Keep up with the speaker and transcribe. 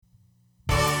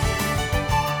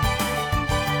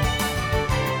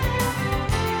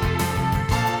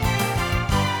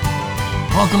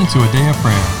Welcome to a day of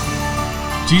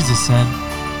prayer. Jesus said,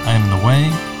 I am the way,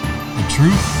 the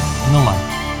truth, and the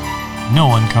life. No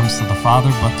one comes to the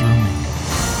Father but through me.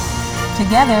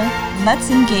 Together, let's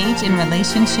engage in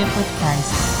relationship with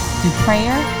Christ through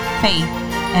prayer, faith,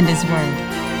 and His Word.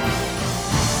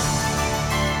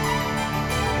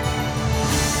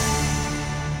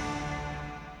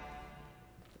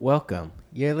 Welcome.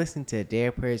 You're listening to Day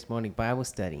of Prayer's morning Bible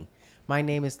study. My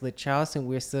name is Liz Charles, and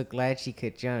we're so glad she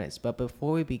could join us. But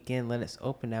before we begin, let us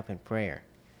open up in prayer.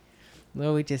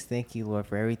 Lord, we just thank you, Lord,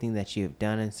 for everything that you have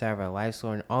done inside of our lives,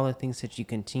 Lord, and all the things that you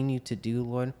continue to do,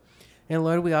 Lord. And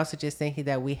Lord, we also just thank you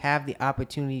that we have the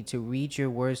opportunity to read your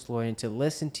words, Lord, and to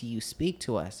listen to you speak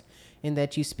to us, and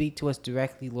that you speak to us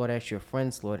directly, Lord, as your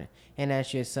friends, Lord, and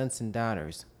as your sons and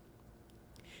daughters.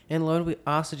 And Lord, we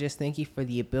also just thank you for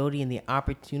the ability and the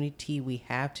opportunity we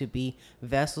have to be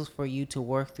vessels for you to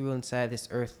work through inside this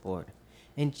earth, Lord.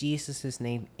 In Jesus'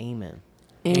 name, amen.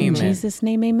 In Jesus'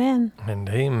 name, amen. And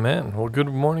amen. Well, good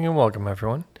morning and welcome,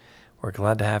 everyone. We're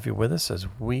glad to have you with us as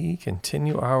we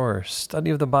continue our study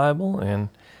of the Bible and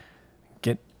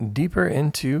get deeper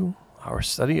into our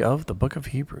study of the book of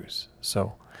Hebrews.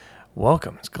 So,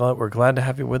 welcome. We're glad to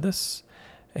have you with us.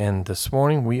 And this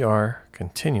morning we are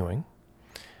continuing.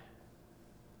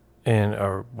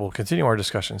 We'll continue our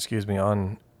discussion,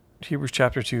 on Hebrews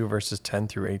chapter 2, verses 10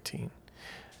 through 18.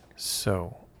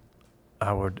 So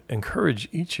I would encourage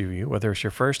each of you, whether it's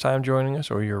your first time joining us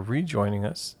or you're rejoining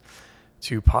us,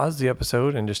 to pause the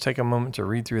episode and just take a moment to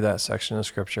read through that section of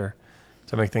Scripture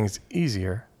to make things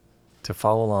easier to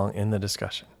follow along in the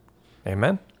discussion.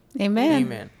 Amen? Amen.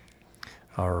 Amen.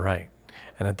 All right.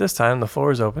 And at this time, the floor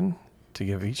is open to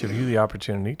give each of you the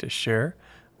opportunity to share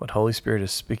what Holy Spirit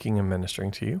is speaking and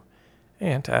ministering to you,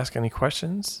 and to ask any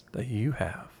questions that you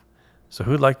have. So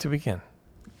who'd like to begin?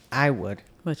 I would.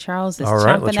 Well, Charles is All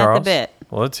right, chomping at the bit.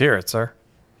 Well, let's hear it, sir.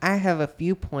 I have a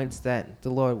few points that the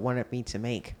Lord wanted me to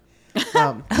make.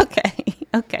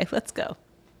 Okay, let's go.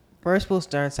 First, we'll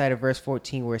start inside of verse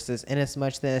 14, where it says,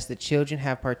 Inasmuch then as the children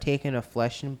have partaken of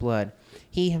flesh and blood,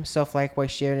 he himself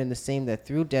likewise shared in the same, that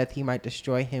through death he might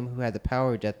destroy him who had the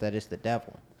power of death, that is the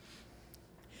devil.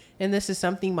 And this is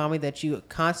something, Mommy, that you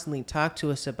constantly talk to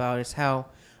us about, is how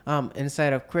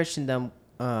inside of Christendom,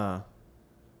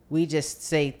 we just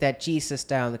say that Jesus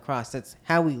died on the cross. That's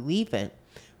how we leave it.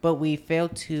 But we fail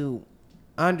to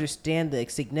understand the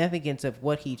significance of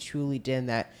what he truly did in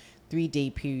that 3-day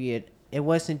period. It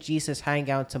wasn't Jesus hiding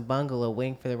out in some bungalow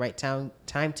waiting for the right time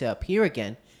to appear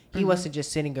again. He wasn't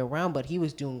just sitting around, but he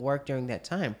was doing work during that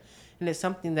time. And it's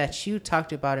something that you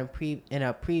talked about in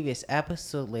a previous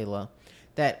episode, Layla,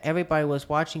 that everybody was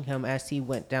watching him as he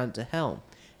went down to hell.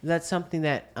 That's something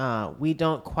that we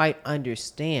don't quite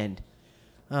understand.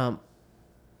 The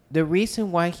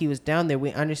reason why he was down there,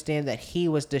 we understand that he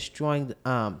was destroying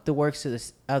the works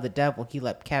of the devil. He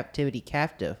led captivity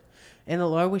captive. And the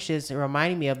Lord was just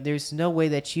reminding me of, there's no way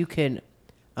that you can,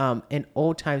 in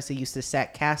old times they used to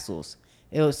sack castles.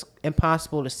 It was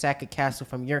impossible to sack a castle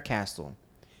from your castle,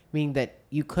 meaning that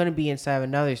you couldn't be inside of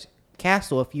another's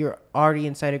castle if you're already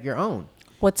inside of your own.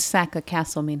 What's sack a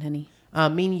castle mean, honey?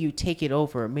 Meaning you take it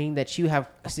over, meaning that you have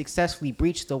successfully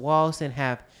breached the walls and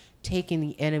have taken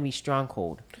the enemy's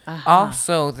stronghold.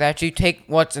 Also, that you take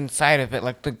what's inside of it,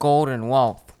 like the gold and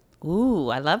wealth. Ooh,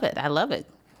 I love it.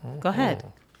 Go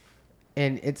ahead.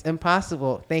 And it's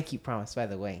impossible. Thank you, Promise, by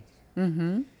the way.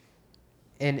 Mm-hmm.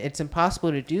 And it's impossible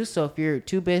to do so if you're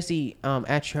too busy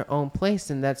at your own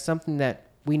place. And that's something that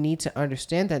we need to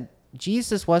understand, that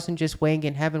Jesus wasn't just waiting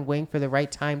in heaven, waiting for the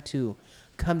right time to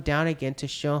come down again to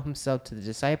show himself to the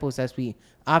disciples as we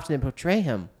often portray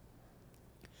him.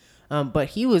 But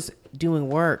he was doing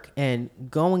work and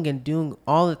going and doing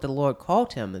all that the Lord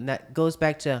called him. And that goes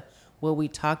back to what we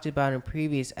talked about in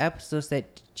previous episodes,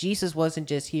 that Jesus wasn't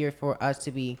just here for us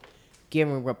to be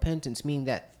given repentance, meaning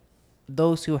that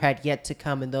those who had yet to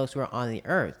come and those who are on the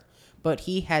earth. But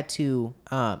he had to,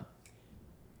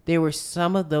 there were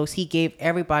some of those, he gave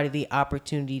everybody the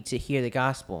opportunity to hear the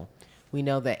gospel. We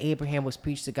know that Abraham was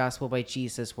preached the gospel by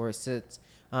Jesus, where it says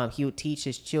he would teach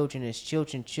his children,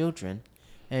 children.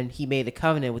 And he made a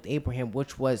covenant with Abraham,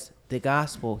 which was the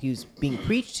gospel he was being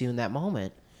preached to in that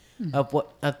moment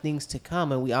of things to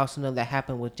come. And we also know that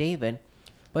happened with David.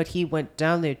 But he went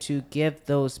down there to give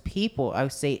those people, I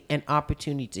would say, an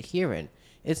opportunity to hear it.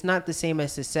 It's not the same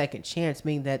as the second chance,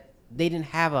 meaning that they didn't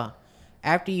have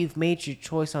after you've made your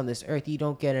choice on this earth, you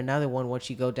don't get another one once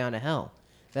you go down to hell.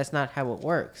 That's not how it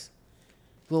works.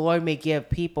 The Lord may give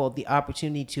people the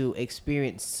opportunity to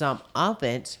experience some of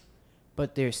it,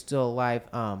 but they're still alive.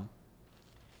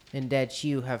 And that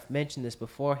you have mentioned this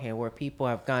beforehand, where people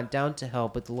have gone down to hell,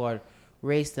 but the Lord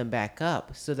raise them back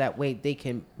up so that way they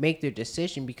can make their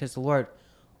decision, because the Lord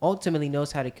ultimately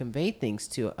knows how to convey things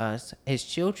to us, his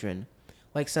children.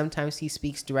 Like sometimes he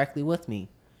speaks directly with me,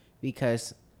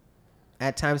 because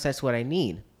at times that's what I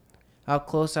need. I'll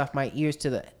close off my ears to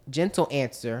the gentle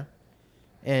answer,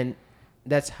 and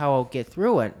that's how I'll get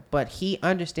through it. But he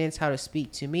understands how to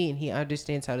speak to me, and he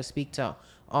understands how to speak to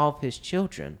all of his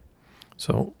children.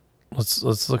 So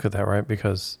let's look at that, right?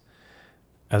 Because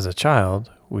as a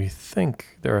child, we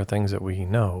think there are things that we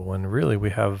know when really we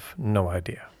have no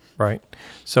idea, right?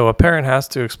 So a parent has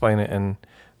to explain it and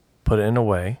put it in a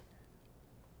way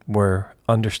where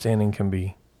understanding can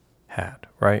be had,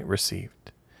 right?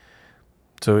 Received.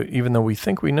 So even though we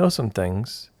think we know some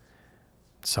things,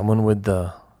 someone with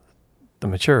the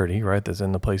maturity, right, that's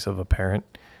in the place of a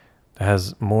parent that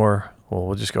has more, well,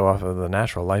 we'll just go off of the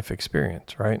natural life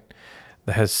experience, right?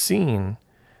 That has seen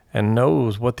and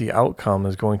knows what the outcome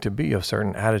is going to be of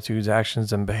certain attitudes,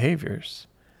 actions, and behaviors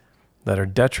that are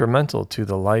detrimental to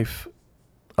the life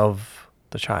of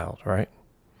the child, right?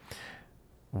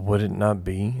 Would it not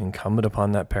be incumbent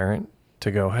upon that parent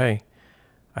to go, hey,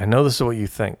 I know this is what you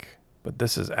think, but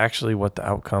this is actually what the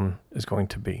outcome is going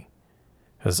to be.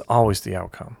 It's always the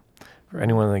outcome. For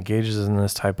anyone that engages in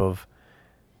this type of,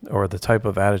 or the type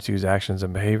of attitudes, actions,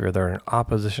 and behavior that are in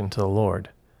opposition to the Lord,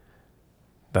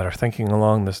 that are thinking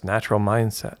along this natural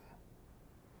mindset,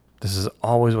 this is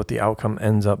always what the outcome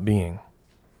ends up being,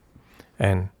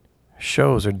 and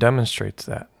shows or demonstrates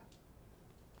that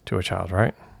to a child,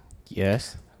 right?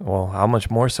 Yes. Well, how much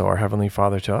more so our Heavenly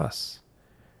Father to us?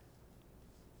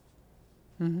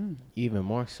 Even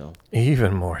more so.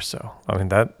 Even more so. I mean,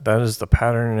 that is the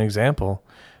pattern and example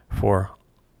for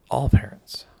all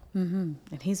parents. And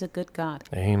he's a good God.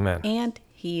 Amen. And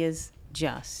he is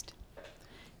just.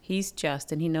 He's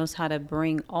just, and he knows how to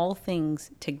bring all things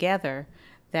together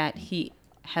that he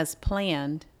has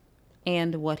planned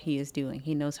and what he is doing.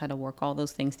 He knows how to work all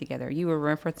those things together. You were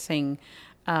referencing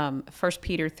 1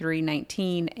 Peter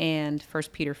 3:19 and 1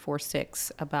 Peter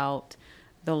 4:6 about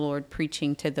the Lord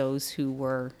preaching to those who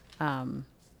were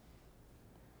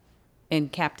in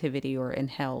captivity or in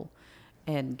hell,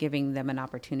 and giving them an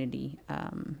opportunity,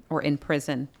 or in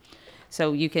prison.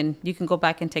 So you can go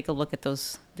back and take a look at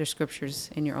those their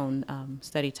scriptures in your own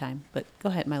study time. But go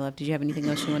ahead, my love. Did you have anything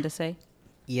else you wanted to say?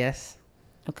 Yes.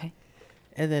 Okay.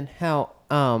 And then how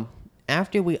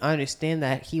after we understand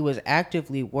that he was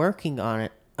actively working on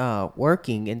it,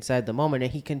 working inside the moment,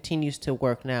 and he continues to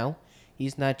work now.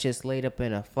 He's not just laid up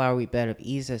in a flowery bed of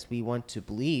ease as we want to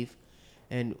believe,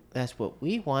 and that's what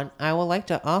we want. I would like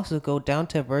to also go down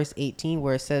to verse 18,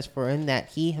 where it says, "For in that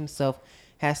he himself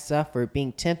has suffered,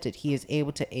 being tempted, he is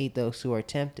able to aid those who are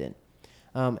tempted."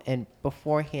 And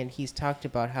beforehand, he's talked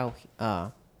about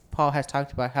how Paul has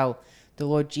talked about how the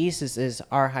Lord Jesus is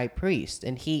our high priest,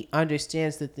 and he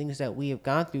understands the things that we have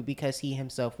gone through because he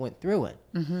himself went through it.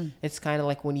 It's kind of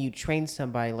like when you train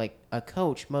somebody, like a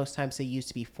coach. Most times they used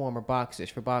to be former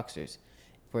boxers,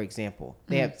 for example.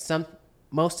 They have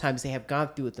most times they have gone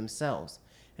through it themselves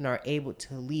and are able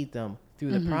to lead them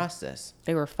through the process.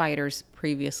 They were fighters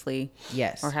previously.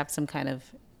 Yes. Or have some kind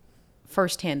of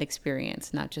firsthand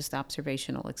experience, not just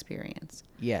observational experience.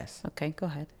 Yes. Okay, go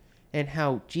ahead. And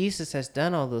how Jesus has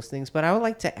done all those things. But I would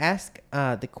like to ask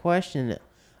the question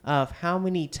of how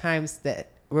many times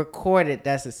that recorded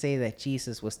does it say that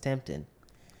Jesus was tempted?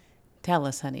 Tell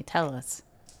us, honey. Tell us.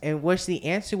 In which the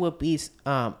answer would be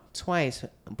twice.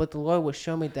 But the Lord would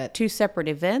show me that 2 separate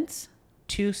events?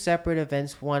 2 separate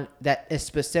events. One that it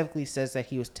specifically says that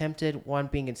he was tempted. One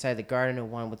being inside the garden,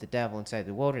 and one with the devil inside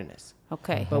the wilderness.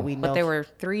 Okay. But we know But there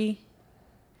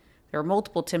were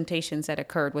multiple temptations that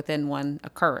occurred within one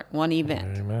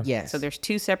event. Amen. Yes. So there's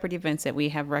 2 separate events that we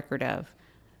have record of.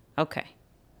 Okay.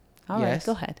 All right, Yes.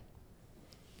 go ahead.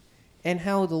 And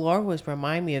how the Lord was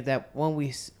remind me of that when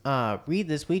we read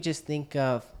this, we just think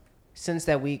of sins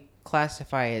that we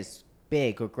classify as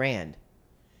big or grand.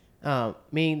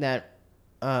 Meaning that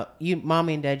you,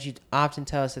 mommy and dad, you often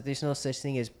tell us that there's no such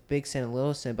thing as big sin and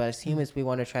little sin, but as humans, we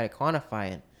want to try to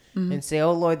quantify it and say,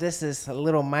 oh, Lord, this is a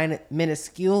little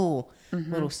minuscule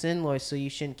little sin, Lord, so you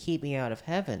shouldn't keep me out of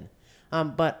heaven.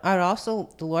 But the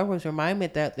Lord was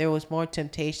reminded that there was more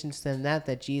temptations than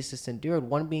that Jesus endured.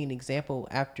 One being an example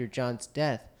after John's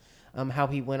death, how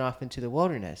he went off into the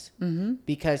wilderness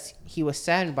because he was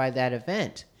saddened by that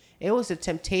event. It was a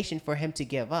temptation for him to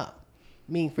give up,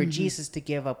 meaning for Jesus to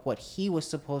give up what he was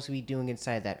supposed to be doing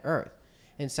inside the earth.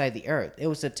 It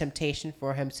was a temptation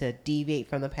for him to deviate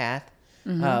from the path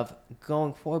of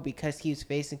going forward because he was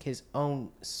facing his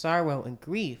own sorrow and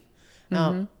grief.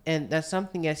 And that's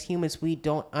something as humans we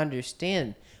don't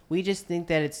understand. We just think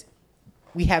that it's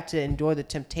we have to endure the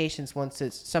temptations once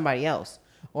it's somebody else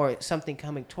or something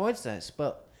coming towards us.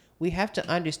 But we have to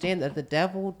understand that the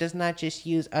devil does not just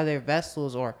use other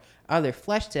vessels or other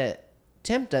flesh to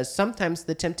tempt us. Sometimes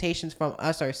the temptation's from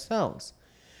us ourselves.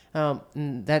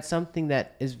 And that's something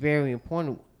that is very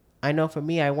important. I know for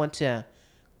me, I want to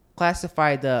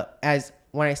classify as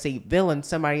when I say villain,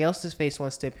 somebody else's face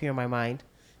wants to appear in my mind.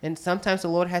 And sometimes the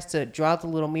Lord has to draw the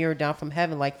little mirror down from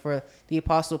heaven, like for the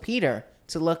Apostle Peter,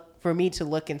 for me to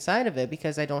look inside of it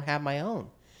because I don't have my own.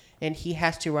 And he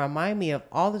has to remind me of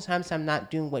all the times I'm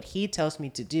not doing what he tells me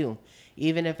to do,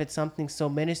 even if it's something so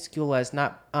minuscule as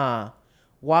not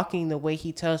walking the way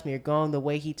he tells me or going the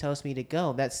way he tells me to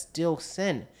go. That's still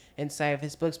sin inside of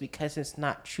his books because it's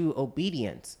not true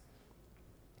obedience.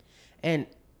 And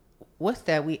with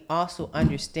that, we also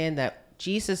understand that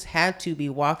Jesus had to be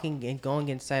walking and going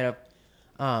inside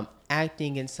of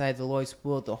acting inside the Lord's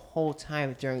will the whole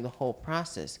time during the whole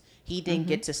process. He didn't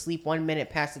get to sleep 1 minute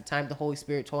past the time the Holy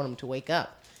Spirit told him to wake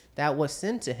up. That was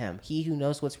sin to him. He who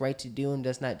knows what's right to do and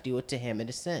does not do it, to him it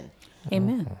is sin.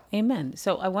 Amen. Amen.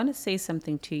 So I want to say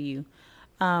something to you.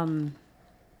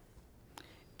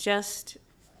 Just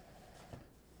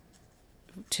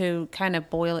to kind of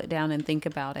boil it down and think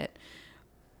about it.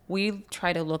 We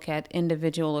try to look at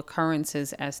individual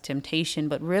occurrences as temptation,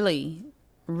 but really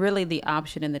the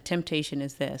option and the temptation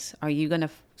is this. Are you going to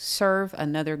serve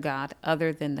another God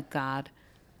other than the God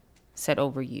set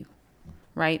over you?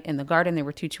 Right? In the garden, there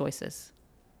were two choices.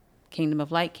 Kingdom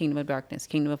of light, kingdom of darkness.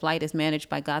 Kingdom of light is managed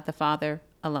by God the Father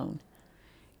alone.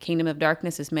 Kingdom of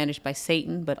darkness is managed by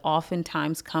Satan, but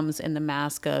oftentimes comes in the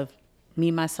mask of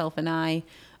me, myself, and I,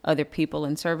 other people,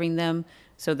 and serving them.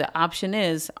 So the option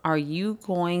is, are you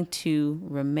going to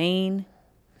remain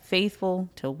faithful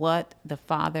to what the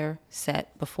Father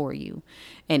set before you?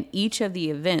 And each of the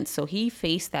events, so he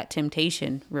faced that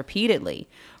temptation repeatedly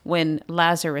when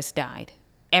Lazarus died.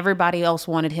 Everybody else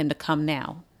wanted him to come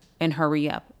now and hurry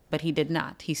up, but he did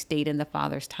not. He stayed in the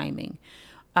Father's timing.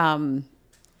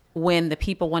 When the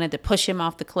people wanted to push him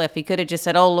off the cliff, he could have just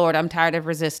said, "Oh Lord, I'm tired of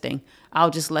resisting. I'll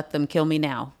just let them kill me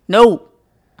now." No,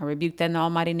 I rebuke that in the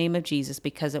almighty name of Jesus,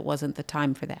 because it wasn't the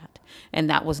time for that. And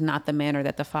that was not the manner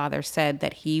that the Father said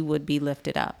that he would be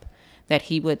lifted up, that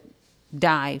he would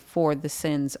die for the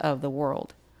sins of the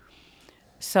world.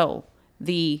 So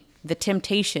the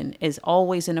temptation is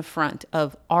always an affront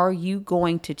of, are you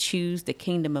going to choose the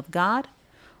kingdom of God,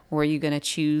 or are you going to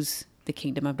choose the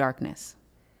kingdom of darkness?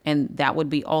 And that would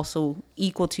be also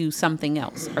equal to something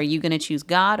else. Are you going to choose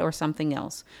God or something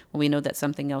else? Well, we know that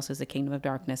something else is the kingdom of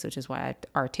darkness, which is why I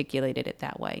articulated it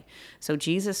that way. So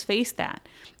Jesus faced that.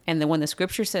 And then when the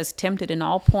scripture says tempted in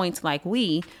all points like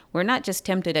we're not just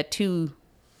tempted at two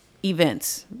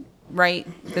events, right?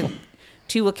 The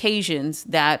two occasions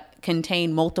that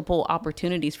contain multiple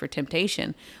opportunities for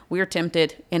temptation. We are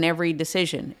tempted in every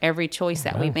decision, every choice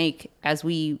that we make as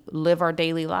we live our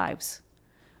daily lives.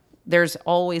 There's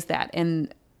always that.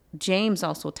 And James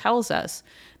also tells us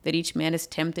that each man is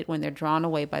tempted when they're drawn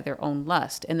away by their own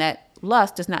lust. And that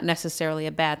lust is not necessarily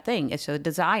a bad thing. It's a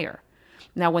desire.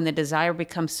 Now, when the desire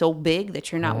becomes so big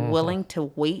that you're not willing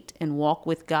to wait and walk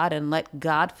with God and let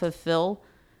God fulfill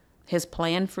his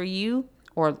plan for you,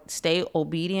 or stay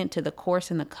obedient to the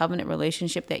course and the covenant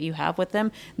relationship that you have with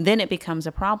them, then it becomes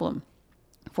a problem.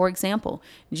 For example,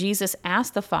 Jesus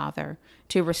asked the Father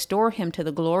to restore him to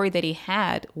the glory that he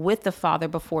had with the Father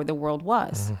before the world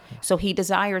was. So he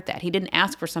desired that. He didn't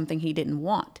ask for something he didn't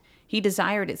want. He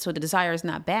desired it, so the desire is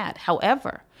not bad.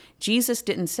 However, Jesus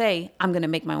didn't say, I'm going to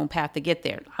make my own path to get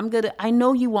there. I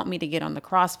know you want me to get on the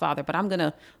cross, Father, but I'm going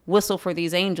to whistle for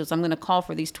these angels. I'm going to call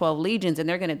for these 12 legions, and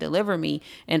they're going to deliver me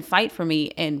and fight for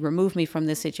me and remove me from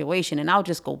this situation. And I'll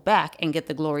just go back and get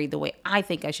the glory the way I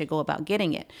think I should go about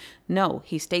getting it. No,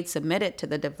 he stayed submitted to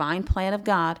the divine plan of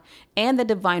God and the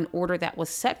divine order that was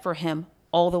set for him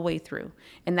all the way through.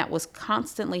 And that was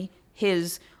constantly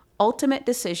his ultimate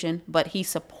decision, but he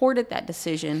supported that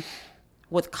decision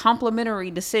with complementary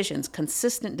decisions,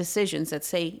 consistent decisions that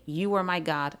say, you are my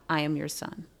God, I am your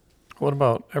son. What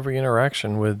about every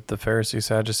interaction with the Pharisees,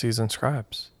 Sadducees, and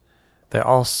scribes? They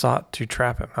all sought to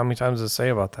trap him. How many times does it say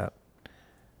about that?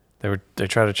 They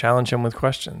try to challenge him with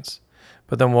questions.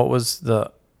 But then what was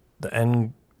the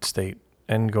end state,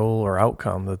 end goal, or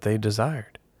outcome that they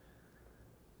desired?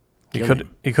 He could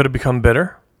have become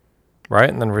bitter, right?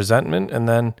 And then resentment, and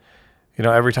then,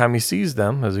 every time he sees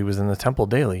them, as he was in the temple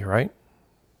daily, right?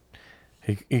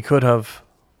 He could have,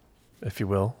 if you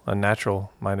will, a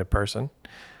natural-minded person,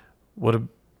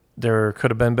 there could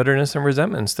have been bitterness and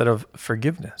resentment instead of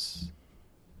forgiveness.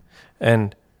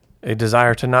 And a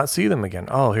desire to not see them again.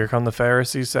 Oh, here come the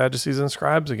Pharisees, Sadducees, and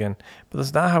scribes again. But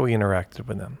that's not how he interacted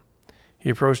with them. He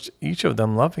approached each of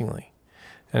them lovingly.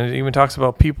 And it even talks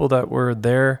about people that were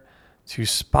there to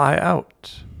spy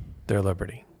out their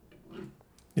liberty.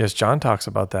 Yes, John talks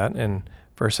about that in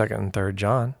 1st, 2nd, and 3rd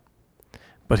John.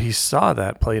 But he saw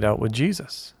that played out with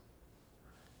Jesus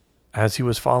as he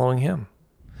was following him.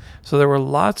 So there were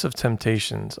lots of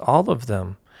temptations. All of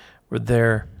them were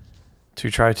there to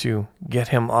try to get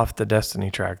him off the destiny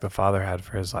track the Father had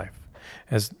for his life.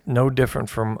 It's no different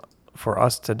for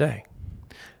us today.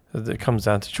 It comes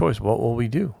down to choice. What will we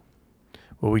do?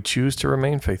 Will we choose to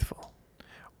remain faithful,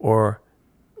 or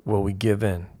will we give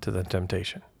in to the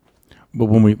temptation? But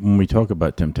when we talk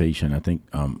about temptation, I think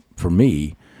for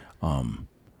me,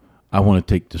 I want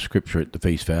to take the scripture at the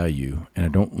face value, and I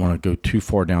don't want to go too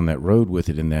far down that road with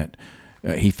it. In that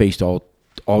he faced all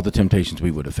the temptations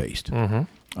we would have faced,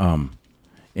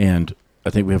 and I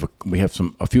think we have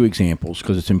a few examples,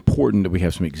 because it's important that we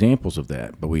have some examples of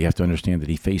that. But we have to understand that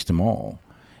he faced them all,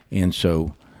 and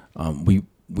so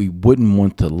we wouldn't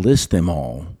want to list them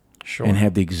all. Sure. And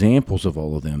have the examples of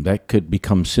all of them. That could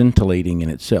become scintillating in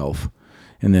itself.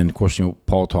 And then, of course,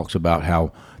 Paul talks about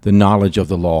how the knowledge of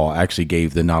the law actually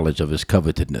gave the knowledge of his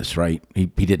covetousness, right? He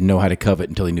didn't know how to covet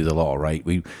until he knew the law, right?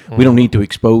 We don't need to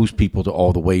expose people to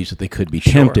all the ways that they could be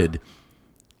tempted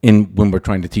when we're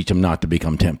trying to teach them not to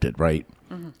become tempted, right?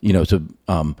 So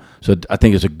I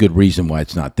think it's a good reason why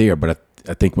it's not there. But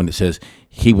I think when it says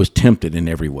he was tempted in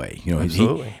every way,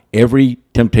 Absolutely. Every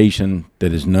temptation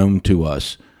that is known to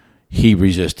us, he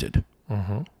resisted,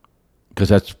 because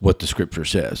that's what the scripture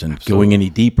says. And going any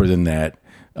deeper than that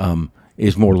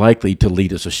is more likely to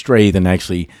lead us astray than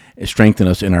actually strengthen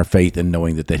us in our faith and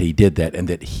knowing that he did that, and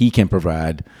that he can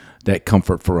provide that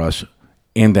comfort for us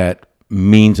and that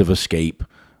means of escape,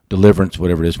 deliverance,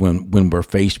 whatever it is, when we're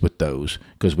faced with those,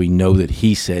 because we know that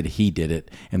he said he did it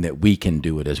and that we can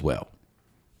do it as well.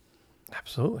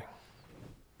 Absolutely.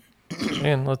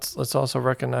 And let's also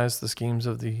recognize the schemes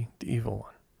of the evil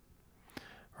one.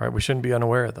 Right? We shouldn't be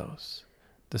unaware of those.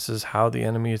 This is how the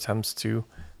enemy attempts to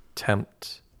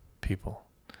tempt people.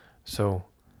 So,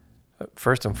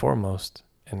 first and foremost,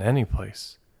 in any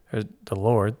place, the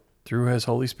Lord, through his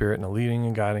Holy Spirit and the leading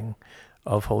and guiding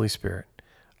of Holy Spirit,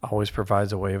 always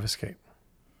provides a way of escape.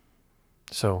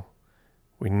 So,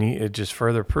 it just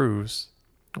further proves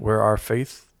where our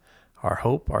faith, our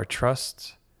hope, our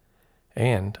trust,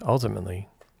 and ultimately,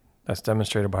 that's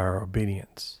demonstrated by our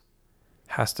obedience,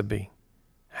 has to be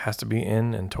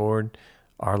in and toward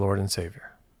our Lord and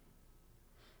Savior.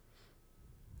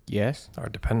 Yes. Our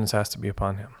dependence has to be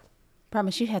upon him.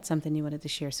 Promise you had something you wanted to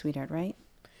share, sweetheart, right?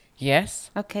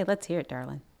 Yes. Okay, let's hear it,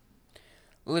 darling.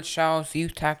 Well, Charles, you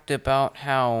talked about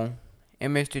how,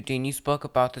 and Mr. Dean, you spoke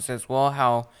about this as well,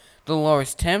 how the Lord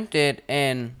was tempted,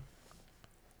 and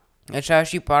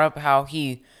Charles, you brought up how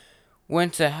he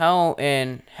went to hell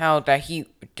and how that he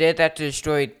did that to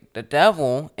destroy the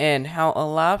devil, and how a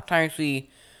lot of times we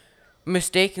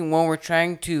mistaken when we're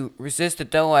trying to resist the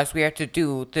devil, as we have to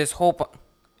do this whole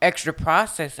extra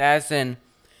process, as in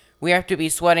we have to be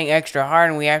sweating extra hard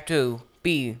and we have to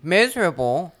be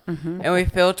miserable, and we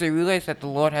fail to realize that the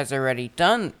Lord has already not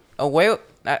done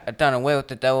away with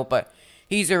the devil, but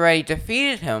he's already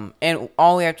defeated him, and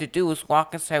all we have to do is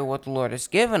walk inside what the Lord has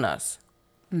given us.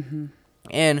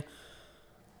 And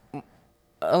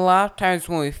a lot of times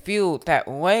when we feel that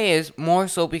way is more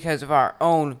so because of our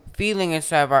own feeling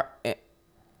inside of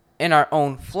in our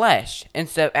own flesh,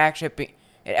 instead of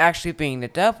actually being the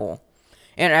devil.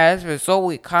 And as a result,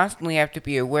 we constantly have to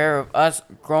be aware of us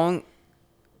growing.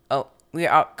 We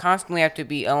constantly have to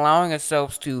be allowing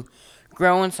ourselves to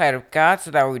grow inside of God,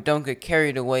 so that we don't get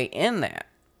carried away in that.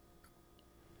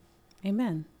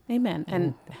 Amen.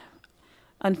 And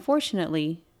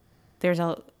unfortunately, there's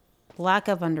a lack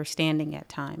of understanding at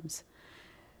times,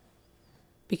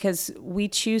 because we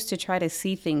choose to try to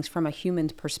see things from a human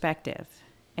perspective.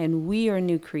 And we are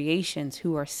new creations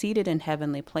who are seated in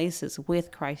heavenly places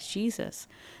with Christ Jesus.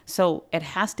 So it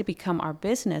has to become our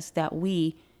business that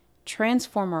we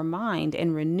transform our mind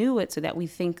and renew it so that we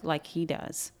think like he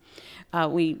does.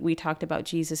 We talked about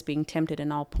Jesus being tempted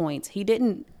in all points. He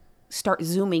didn't start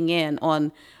zooming in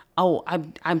on,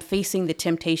 I'm facing the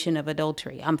temptation of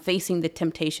adultery. I'm facing the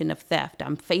temptation of theft.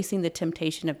 I'm facing the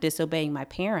temptation of disobeying my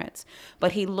parents.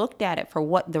 But he looked at it for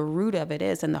what the root of it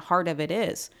is and the heart of it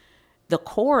is. The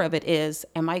core of it is,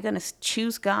 am I going to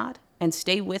choose God? and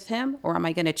stay with him, or am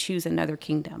I going to choose another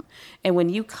kingdom? And when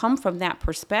you come from that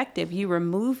perspective, you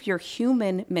remove your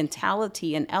human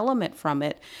mentality and element from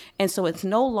it. And so it's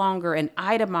no longer an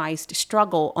itemized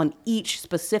struggle on each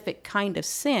specific kind of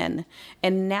sin.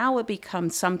 And now it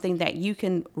becomes something that you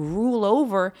can rule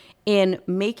over in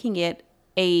making it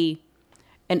an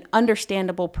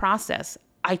understandable process.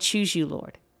 I choose you,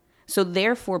 Lord. So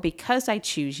therefore, because I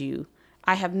choose you,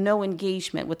 I have no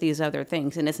engagement with these other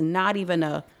things. And it's not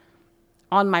even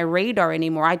on my radar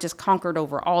anymore. I just conquered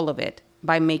over all of it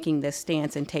by making this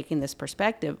stance and taking this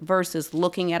perspective versus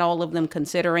looking at all of them,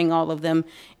 considering all of them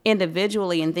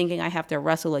individually and thinking I have to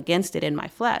wrestle against it in my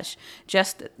flesh.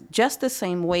 Just the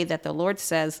same way that the Lord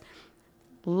says,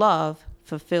 love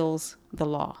fulfills the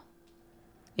law.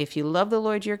 If you love the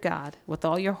Lord your God with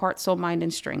all your heart, soul, mind,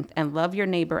 and strength, and love your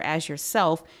neighbor as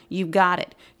yourself, you got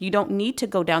it. You don't need to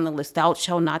go down the list. Thou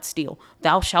shalt not steal.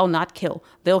 Thou shalt not kill.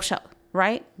 Thou shalt,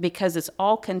 right? Because it's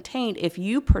all contained. If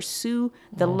you pursue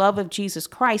the love of Jesus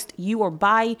Christ, you are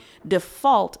by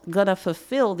default going to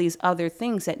fulfill these other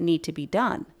things that need to be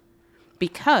done.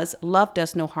 Because love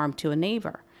does no harm to a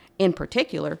neighbor. In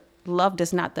particular, love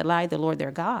does not deny the Lord their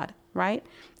God, right?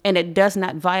 And it does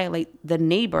not violate the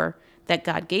neighbor that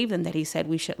God gave them, that he said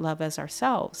we should love as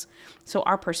ourselves. So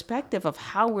our perspective of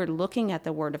how we're looking at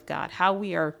the word of God, how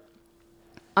we are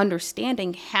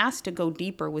understanding, has to go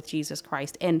deeper with Jesus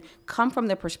Christ and come from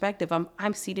the perspective,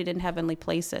 I'm seated in heavenly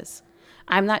places.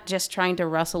 I'm not just trying to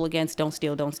wrestle against don't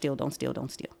steal, don't steal, don't steal,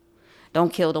 don't steal.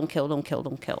 Don't kill, don't kill, don't kill,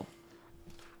 don't kill.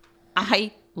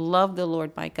 I love the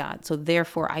Lord my God, so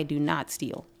therefore I do not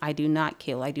steal. I do not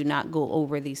kill. I do not go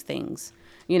over these things.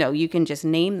 You know, you can just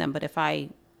name them, but if I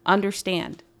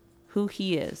understand who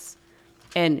he is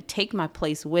and take my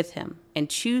place with him and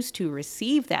choose to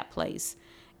receive that place,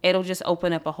 it'll just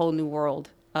open up a whole new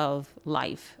world of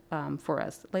life for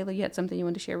us. Layla, you had something you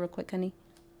wanted to share real quick, honey?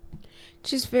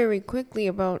 Just very quickly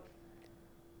about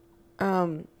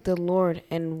the Lord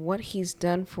and what he's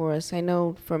done for us. I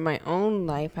know for my own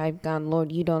life, I've gone,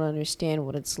 Lord, you don't understand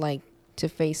what it's like to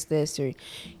face this, or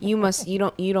you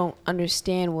don't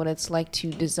understand what it's like to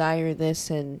desire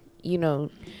this, and you know,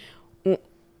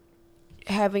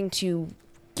 having to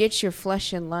get your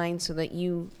flesh in line so that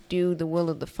you do the will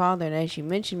of the Father. And as you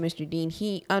mentioned, Mr. Dean,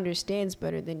 he understands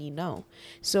better than you know.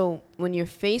 So when you're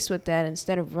faced with that,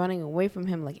 instead of running away from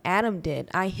him like Adam did,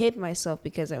 I hid myself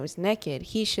because I was naked.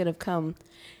 He should have come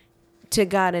to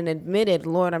God and admitted,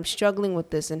 Lord, I'm struggling with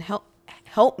this, and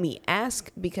help me. Ask,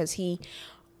 because he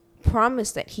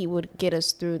promised that he would get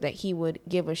us through, that he would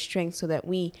give us strength so that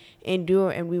we endure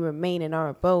and we remain in our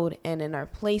abode and in our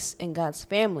place in God's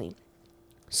family.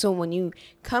 So when you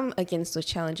come against those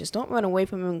challenges, don't run away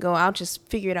from him and go, I'll just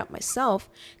figure it out myself.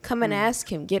 Come and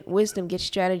ask him, get wisdom, get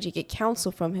strategy, get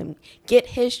counsel from him, get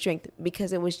his strength,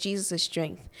 because it was Jesus'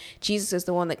 strength. Jesus is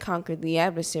the one that conquered the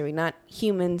adversary, not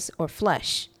humans or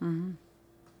flesh. Mm-hmm.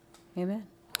 Amen.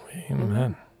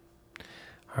 Amen.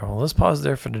 All right, well, let's pause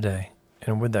there for today.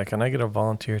 And with that, can I get a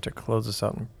volunteer to close us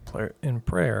out in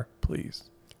prayer, please?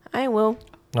 I will.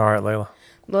 All right, Layla.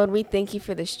 Lord, we thank you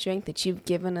for the strength that you've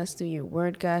given us through your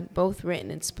word, God, both written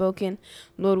and spoken.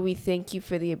 Lord, we thank you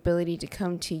for the ability to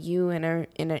come to you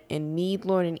in need,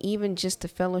 Lord, and even just to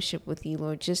fellowship with you,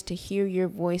 Lord, just to hear your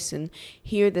voice and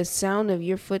hear the sound of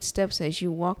your footsteps as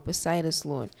you walk beside us,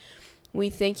 Lord.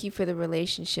 We thank you for the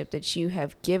relationship that you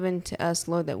have given to us,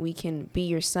 Lord, that we can be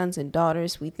your sons and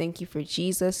daughters. We thank you for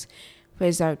Jesus, who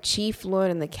is our chief,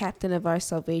 Lord, and the captain of our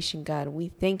salvation, God. We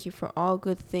thank you for all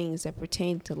good things that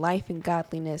pertain to life and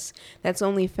godliness that's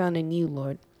only found in you,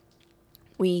 Lord.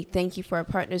 We thank you for our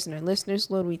partners and our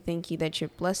listeners, Lord. We thank you that you're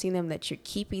blessing them, that you're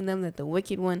keeping them, that the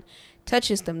wicked one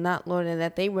touches them not, Lord, and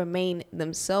that they remain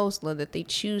themselves, Lord, that they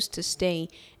choose to stay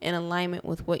in alignment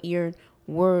with what your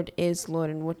word is, Lord,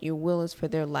 and what your will is for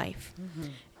their life. Mm-hmm.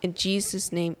 In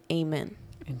Jesus' name, amen.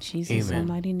 In Jesus'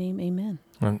 almighty name, amen.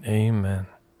 And amen.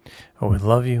 Oh, we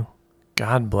love you.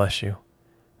 God bless you.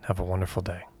 Have a wonderful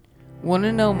day. Want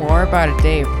to know more about a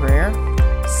day of prayer?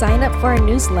 Sign up for our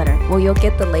newsletter where you'll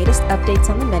get the latest updates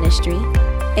on the ministry,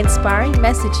 inspiring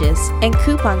messages, and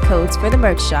coupon codes for the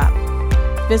merch shop.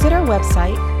 Visit our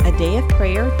website,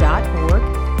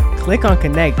 adayofprayer.org. Click on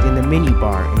Connect in the menu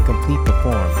bar and complete the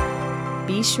form.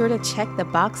 Be sure to check the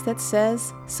box that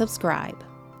says subscribe.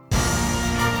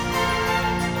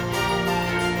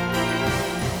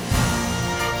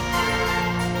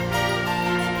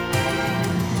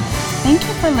 Thank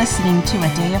you for listening to A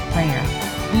Day of Prayer.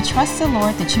 We trust the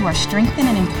Lord that you are strengthened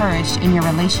and encouraged in your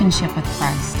relationship with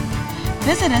Christ.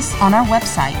 Visit us on our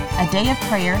website,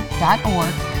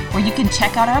 adayofprayer.org, where you can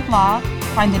check out our blog,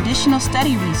 find additional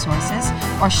study resources,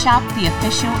 or shop the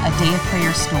official A Day of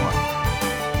Prayer store.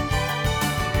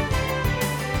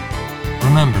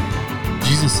 Remember,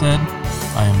 Jesus said,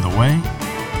 I am the way,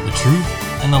 the truth,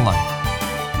 and the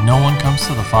life. No one comes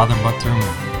to the Father but through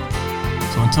me.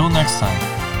 So until next time,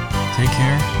 take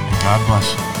care and God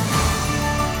bless you.